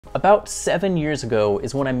About 7 years ago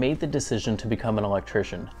is when I made the decision to become an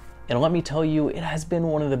electrician. And let me tell you, it has been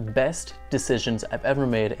one of the best decisions I've ever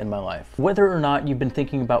made in my life. Whether or not you've been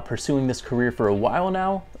thinking about pursuing this career for a while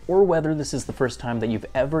now, or whether this is the first time that you've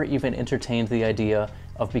ever even entertained the idea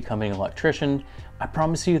of becoming an electrician, I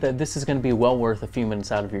promise you that this is going to be well worth a few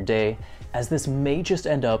minutes out of your day, as this may just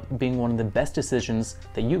end up being one of the best decisions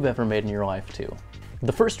that you've ever made in your life too.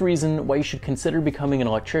 The first reason why you should consider becoming an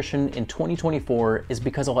electrician in 2024 is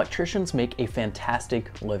because electricians make a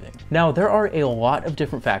fantastic living. Now, there are a lot of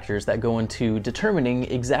different factors that go into determining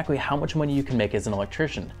exactly how much money you can make as an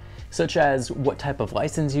electrician, such as what type of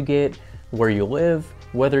license you get, where you live,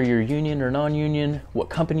 whether you're union or non-union, what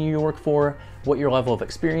company you work for, what your level of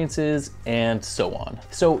experience is, and so on.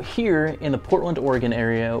 So here in the Portland, Oregon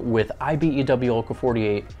area with IBEW Local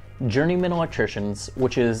 48, journeyman electricians,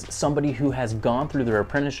 which is somebody who has gone through their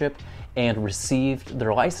apprenticeship and received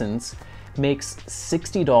their license, makes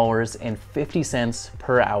 $60.50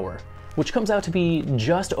 per hour, which comes out to be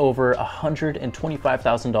just over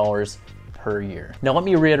 $125,000 per year. Now let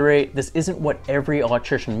me reiterate, this isn't what every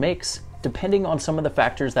electrician makes. Depending on some of the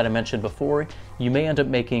factors that I mentioned before, you may end up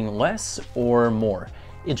making less or more.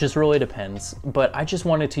 It just really depends, but I just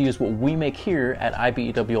wanted to use what we make here at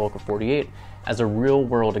IBEW Local 48 as a real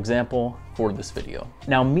world example for this video.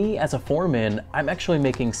 Now me as a foreman, I'm actually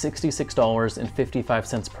making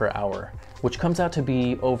 $66.55 per hour, which comes out to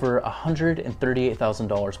be over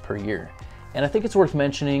 $138,000 per year. And I think it's worth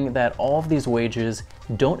mentioning that all of these wages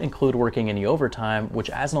don't include working any overtime,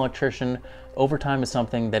 which as an electrician, overtime is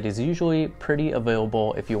something that is usually pretty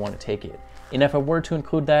available if you want to take it. And if I were to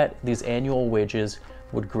include that, these annual wages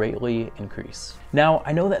would greatly increase. Now,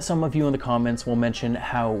 I know that some of you in the comments will mention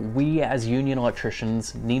how we as union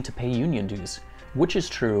electricians need to pay union dues, which is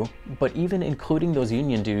true, but even including those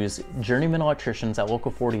union dues, journeyman electricians at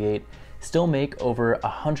Local 48 still make over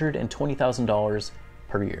 $120,000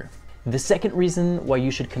 per year. The second reason why you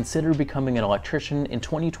should consider becoming an electrician in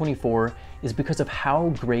 2024 is because of how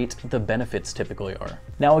great the benefits typically are.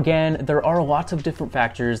 Now again, there are lots of different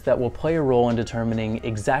factors that will play a role in determining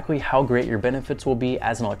exactly how great your benefits will be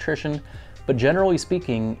as an electrician, but generally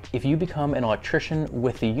speaking, if you become an electrician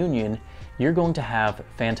with the union, you're going to have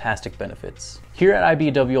fantastic benefits. Here at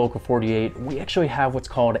IBEW Local 48, we actually have what's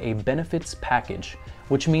called a benefits package,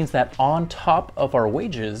 which means that on top of our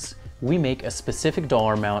wages, we make a specific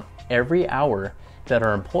dollar amount every hour that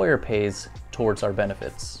our employer pays towards our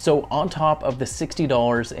benefits. So on top of the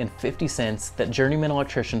 $60.50 that journeyman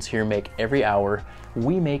electricians here make every hour,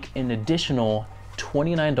 we make an additional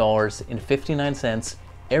 $29.59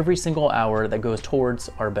 every single hour that goes towards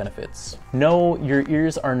our benefits. No, your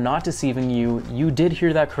ears are not deceiving you. You did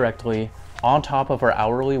hear that correctly. On top of our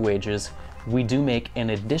hourly wages, we do make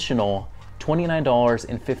an additional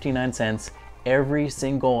 $29.59 every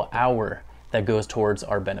single hour that goes towards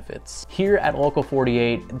our benefits. Here at Local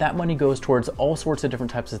 48, that money goes towards all sorts of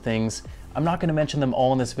different types of things. I'm not gonna mention them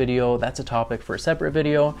all in this video, that's a topic for a separate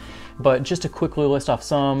video, but just to quickly list off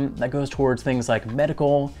some, that goes towards things like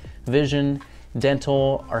medical, vision,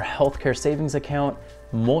 dental, our healthcare savings account,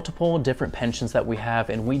 multiple different pensions that we have,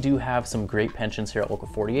 and we do have some great pensions here at Local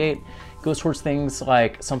 48. It goes towards things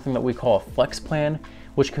like something that we call a flex plan,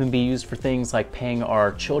 which can be used for things like paying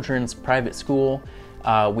our children's private school.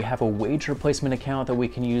 We have a wage replacement account that we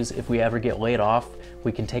can use if we ever get laid off.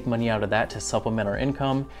 We can take money out of that to supplement our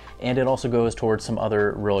income, and it also goes towards some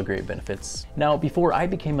other really great benefits. Now, before I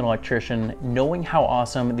became an electrician, knowing how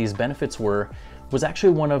awesome these benefits were was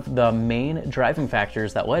actually one of the main driving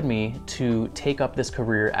factors that led me to take up this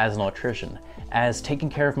career as an electrician, as taking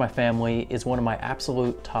care of my family is one of my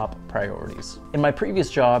absolute top priorities. In my previous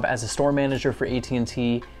job as a store manager for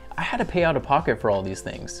AT&T, I had to pay out of pocket for all these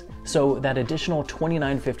things. So that additional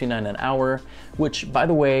 $29.59 an hour, which by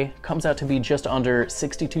the way, comes out to be just under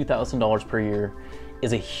 $62,000 per year,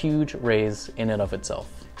 is a huge raise in and of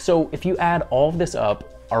itself. So if you add all of this up,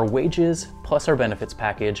 our wages plus our benefits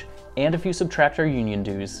package, and if you subtract our union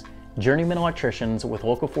dues, journeyman electricians with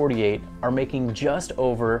Local 48 are making just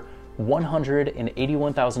over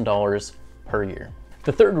 $181,000 per year.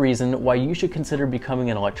 The third reason why you should consider becoming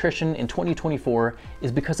an electrician in 2024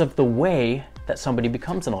 is because of the way that somebody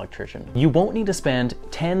becomes an electrician. You won't need to spend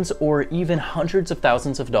tens or even hundreds of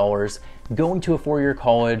thousands of dollars going to a four-year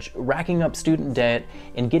college, racking up student debt,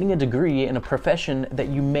 and getting a degree in a profession that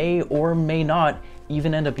you may or may not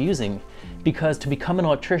even end up using. Because to become an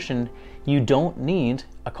electrician, you don't need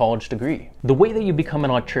a college degree. The way that you become an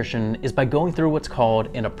electrician is by going through what's called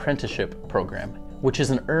an apprenticeship program, which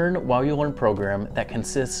is an earn while you learn program that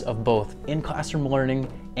consists of both in-classroom learning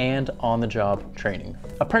and on-the-job training.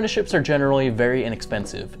 Apprenticeships are generally very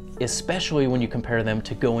inexpensive, especially when you compare them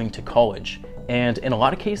to going to college. And in a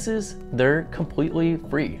lot of cases, they're completely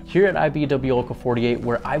free. Here at IBEW Local 48,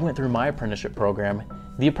 where I went through my apprenticeship program,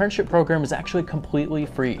 the apprenticeship program is actually completely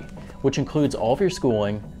free, which includes all of your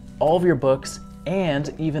schooling, all of your books,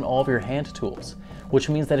 and even all of your hand tools. Which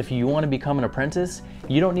means that if you want to become an apprentice,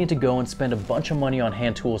 you don't need to go and spend a bunch of money on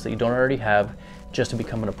hand tools that you don't already have just to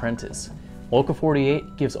become an apprentice. Local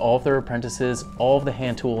 48 gives all of their apprentices all of the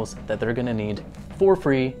hand tools that they're going to need for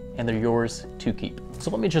free, and they're yours to keep.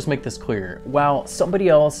 So let me just make this clear. While somebody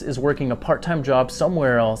else is working a part-time job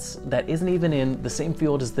somewhere else that isn't even in the same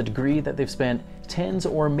field as the degree that they've spent tens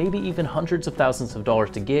or maybe even hundreds of thousands of dollars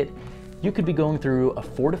to get, you could be going through a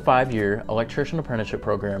 4 to 5 year electrician apprenticeship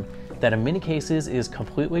program that in many cases is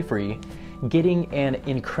completely free, getting an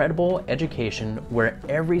incredible education where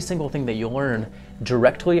every single thing that you learn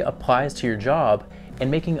directly applies to your job, and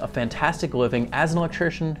making a fantastic living as an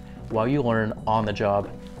electrician while you learn on the job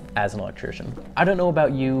as an electrician. I don't know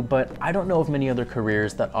about you, but I don't know of many other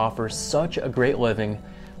careers that offer such a great living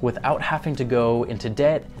without having to go into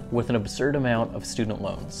debt with an absurd amount of student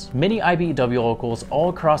loans. Many IBEW locals all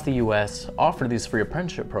across the US offer these free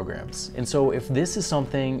apprenticeship programs. And so if this is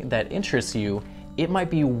something that interests you, it might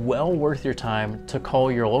be well worth your time to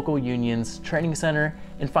call your local union's training center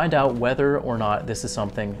and find out whether or not this is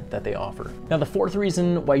something that they offer. Now, the fourth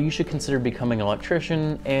reason why you should consider becoming an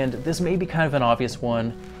electrician, and this may be kind of an obvious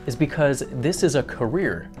one, is because this is a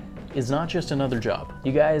career. It's not just another job.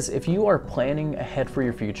 You guys, if you are planning ahead for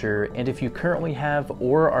your future, and if you currently have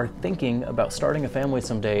or are thinking about starting a family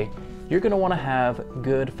someday, you're gonna wanna have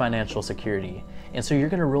good financial security. And so you're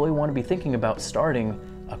gonna really wanna be thinking about starting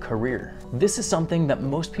a career. This is something that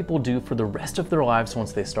most people do for the rest of their lives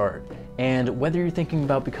once they start. And whether you're thinking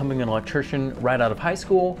about becoming an electrician right out of high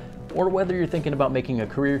school, or whether you're thinking about making a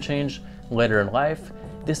career change later in life,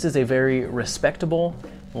 this is a very respectable,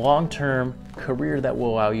 long-term career that will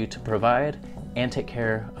allow you to provide and take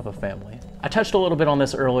care of a family. I touched a little bit on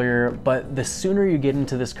this earlier, but the sooner you get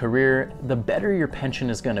into this career, the better your pension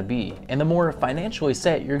is gonna be, and the more financially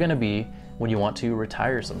set you're gonna be when you want to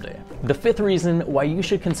retire someday. The fifth reason why you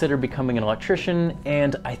should consider becoming an electrician,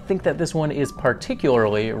 and I think that this one is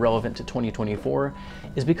particularly relevant to 2024,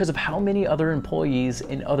 is because of how many other employees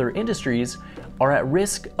in other industries are at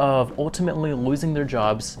risk of ultimately losing their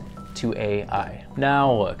jobs to AI.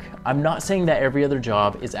 Now look, I'm not saying that every other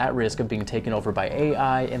job is at risk of being taken over by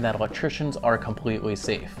AI and that electricians are completely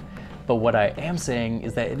safe. But what I am saying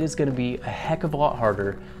is that it is going to be a heck of a lot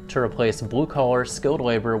harder to replace blue-collar skilled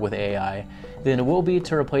labor with AI than it will be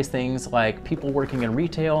to replace things like people working in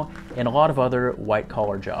retail and a lot of other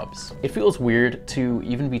white-collar jobs. It feels weird to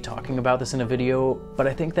even be talking about this in a video, but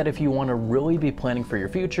I think that if you want to really be planning for your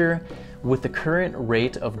future, with the current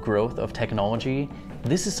rate of growth of technology,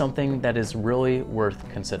 this is something that is really worth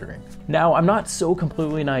considering. Now, I'm not so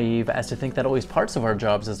completely naive as to think that at least parts of our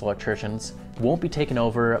jobs as electricians won't be taken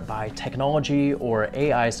over by technology or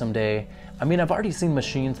AI someday. I mean, I've already seen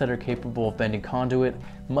machines that are capable of bending conduit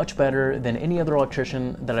much better than any other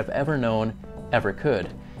electrician that I've ever known ever could.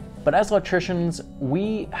 But as electricians,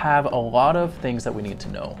 we have a lot of things that we need to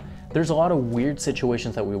know. There's a lot of weird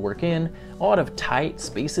situations that we work in, a lot of tight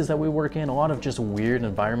spaces that we work in, a lot of just weird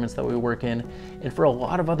environments that we work in, and for a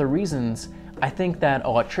lot of other reasons, I think that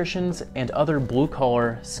electricians and other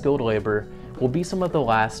blue-collar skilled labor will be some of the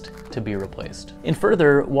last to be replaced. And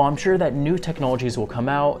further, while I'm sure that new technologies will come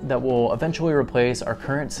out that will eventually replace our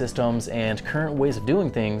current systems and current ways of doing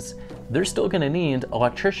things, they're still going to need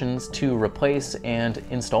electricians to replace and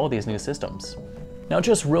install these new systems. Now,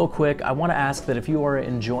 just real quick, I want to ask that if you are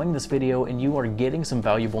enjoying this video and you are getting some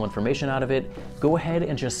valuable information out of it, go ahead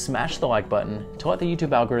and just smash the like button to let the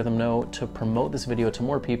YouTube algorithm know to promote this video to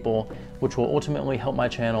more people, which will ultimately help my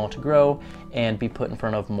channel to grow and be put in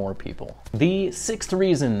front of more people. The sixth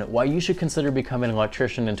reason why you should consider becoming an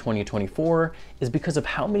electrician in 2024 is because of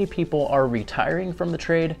how many people are retiring from the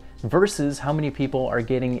trade versus how many people are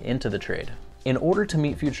getting into the trade. In order to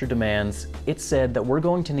meet future demands, it's said that we're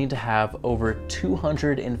going to need to have over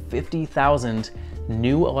 250,000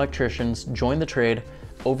 new electricians join the trade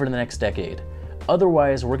over the next decade.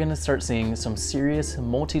 Otherwise, we're going to start seeing some serious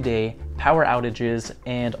multi-day power outages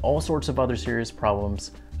and all sorts of other serious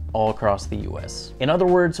problems all across the US. In other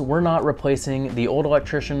words, we're not replacing the old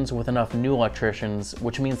electricians with enough new electricians,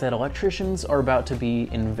 which means that electricians are about to be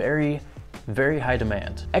in very high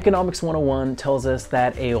demand. Economics 101 tells us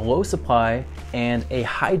that a low supply and a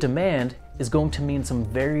high demand is going to mean some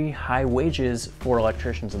very high wages for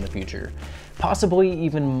electricians in the future, possibly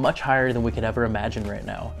even much higher than we could ever imagine right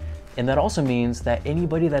now. And that also means that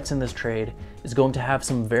anybody that's in this trade is going to have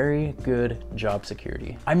some very good job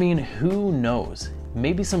security. I mean, who knows?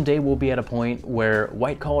 Maybe someday we'll be at a point where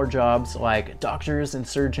white collar jobs like doctors and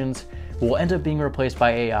surgeons will end up being replaced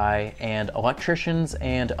by AI, and electricians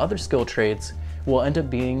and other skilled trades will end up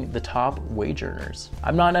being the top wage earners.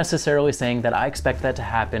 I'm not necessarily saying that I expect that to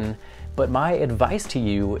happen, but my advice to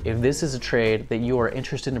you, if this is a trade that you are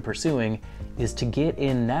interested in pursuing, is to get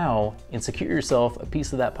in now and secure yourself a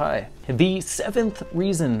piece of that pie. The 7th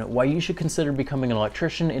reason why you should consider becoming an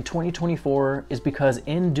electrician in 2024 is because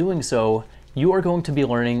in doing so, you are going to be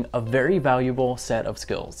learning a very valuable set of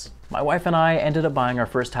skills. My wife and I ended up buying our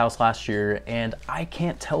first house last year, and I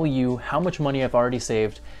can't tell you how much money I've already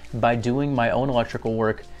saved by doing my own electrical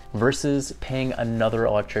work versus paying another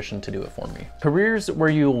electrician to do it for me. Careers where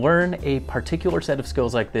you learn a particular set of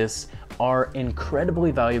skills like this are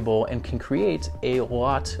incredibly valuable and can create a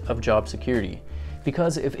lot of job security.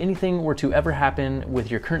 Because if anything were to ever happen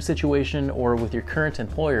with your current situation or with your current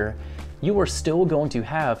employer, you are still going to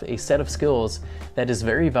have a set of skills that is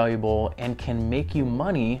very valuable and can make you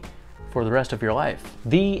money for the rest of your life.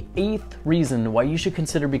 The 8th reason why you should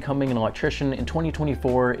consider becoming an electrician in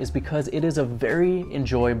 2024 is because it is a very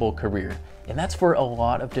enjoyable career. And that's for a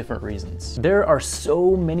lot of different reasons. There are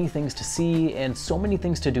so many things to see and so many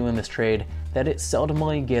things to do in this trade that it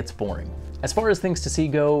seldomly gets boring. As far as things to see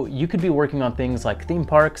go, you could be working on things like theme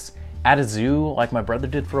parks, at a zoo like my brother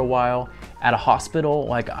did for a while, at a hospital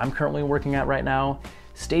like I'm currently working at right now,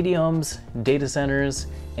 stadiums, data centers,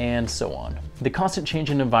 and so on. The constant change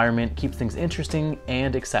in environment keeps things interesting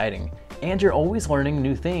and exciting, and you're always learning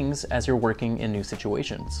new things as you're working in new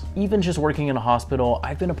situations. Even just working in a hospital,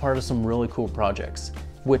 I've been a part of some really cool projects,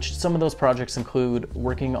 which some of those projects include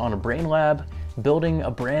working on a brain lab, building a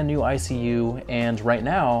brand new ICU, and right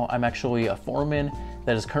now I'm actually a foreman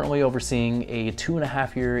that is currently overseeing a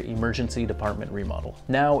 2.5-year emergency department remodel.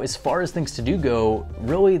 Now, as far as things to do go,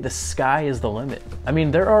 really the sky is the limit. I mean,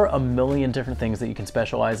 there are a million different things that you can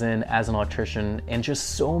specialize in as an electrician and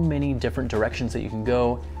just so many different directions that you can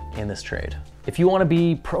go in this trade. If you want to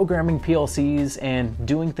be programming PLCs and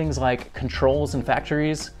doing things like controls in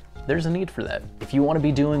factories, there's a need for that. If you want to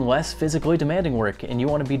be doing less physically demanding work and you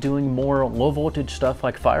want to be doing more low voltage stuff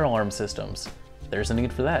like fire alarm systems, there's a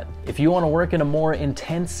need for that. If you want to work in a more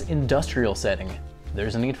intense industrial setting,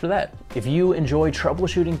 there's a need for that. If you enjoy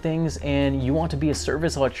troubleshooting things and you want to be a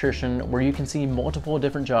service electrician where you can see multiple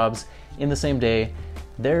different jobs in the same day,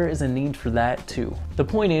 there is a need for that too. The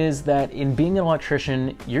point is that in being an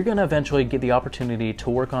electrician, you're going to eventually get the opportunity to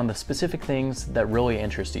work on the specific things that really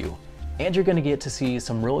interest you, and you're gonna get to see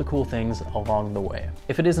some really cool things along the way.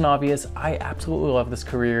 If it isn't obvious, I absolutely love this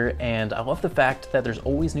career, and I love the fact that there's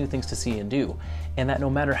always new things to see and do, and that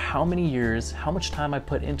no matter how many years, how much time I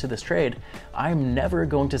put into this trade, I'm never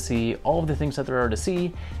going to see all of the things that there are to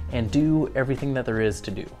see and do everything that there is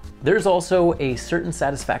to do. There's also a certain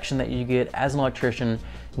satisfaction that you get as an electrician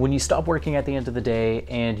when you stop working at the end of the day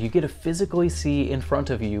and you get to physically see in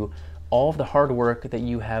front of you all of the hard work that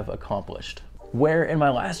you have accomplished. Where in my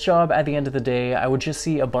last job at the end of the day, I would just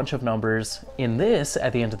see a bunch of numbers. In this,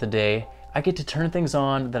 at the end of the day, I get to turn things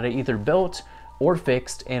on that I either built or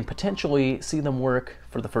fixed and potentially see them work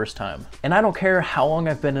for the first time. And I don't care how long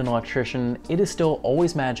I've been an electrician, it is still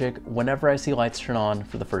always magic whenever I see lights turn on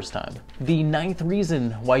for the first time. The 9th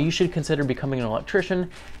reason why you should consider becoming an electrician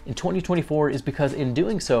in 2024 is because in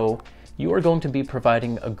doing so, you are going to be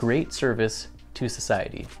providing a great service to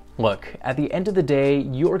society. Look, at the end of the day,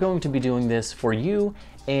 you are going to be doing this for you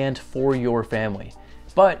and for your family.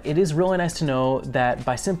 But it is really nice to know that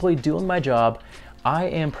by simply doing my job, I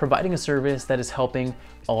am providing a service that is helping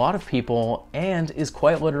a lot of people and is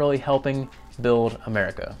quite literally helping build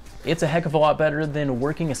America. It's a heck of a lot better than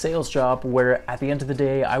working a sales job where at the end of the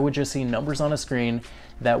day, I would just see numbers on a screen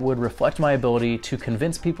that would reflect my ability to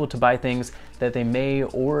convince people to buy things that they may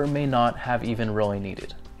or may not have even really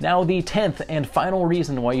needed. Now, the 10th and final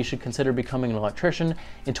reason why you should consider becoming an electrician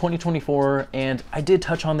in 2024, and I did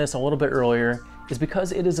touch on this a little bit earlier, is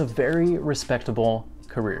because it is a very respectable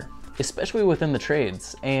career, especially within the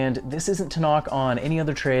trades. And this isn't to knock on any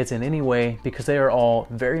other trades in any way, because they are all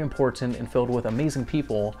very important and filled with amazing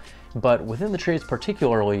people, but within the trades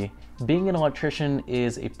particularly, being an electrician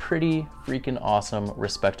is a pretty freaking awesome,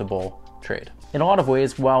 respectable trade. In a lot of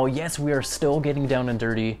ways, while yes, we are still getting down and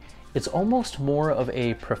dirty, it's almost more of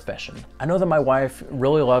a profession. I know that my wife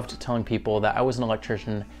really loved telling people that I was an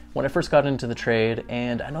electrician when I first got into the trade,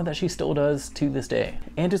 and I know that she still does to this day.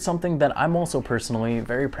 And it's something that I'm also personally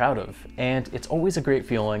very proud of. And it's always a great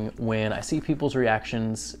feeling when I see people's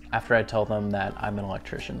reactions after I tell them that I'm an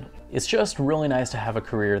electrician. It's just really nice to have a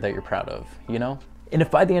career that you're proud of, you know? And if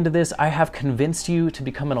by the end of this, I have convinced you to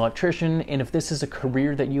become an electrician, and if this is a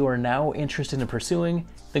career that you are now interested in pursuing,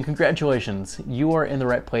 then congratulations, you are in the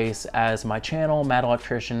right place, as my channel, Mad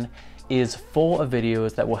Electrician, is full of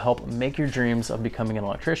videos that will help make your dreams of becoming an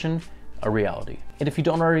electrician a reality. And if you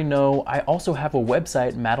don't already know, I also have a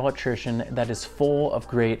website, Mad Electrician, that is full of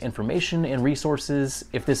great information and resources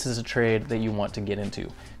if this is a trade that you want to get into.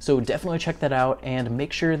 So definitely check that out, and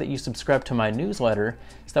make sure that you subscribe to my newsletter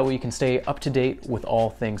so that way you can stay up to date with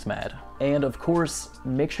all things Mad. And of course,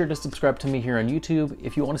 make sure to subscribe to me here on YouTube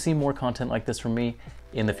if you want to see more content like this from me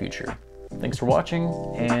in the future. Thanks for watching,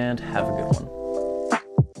 and have a good one.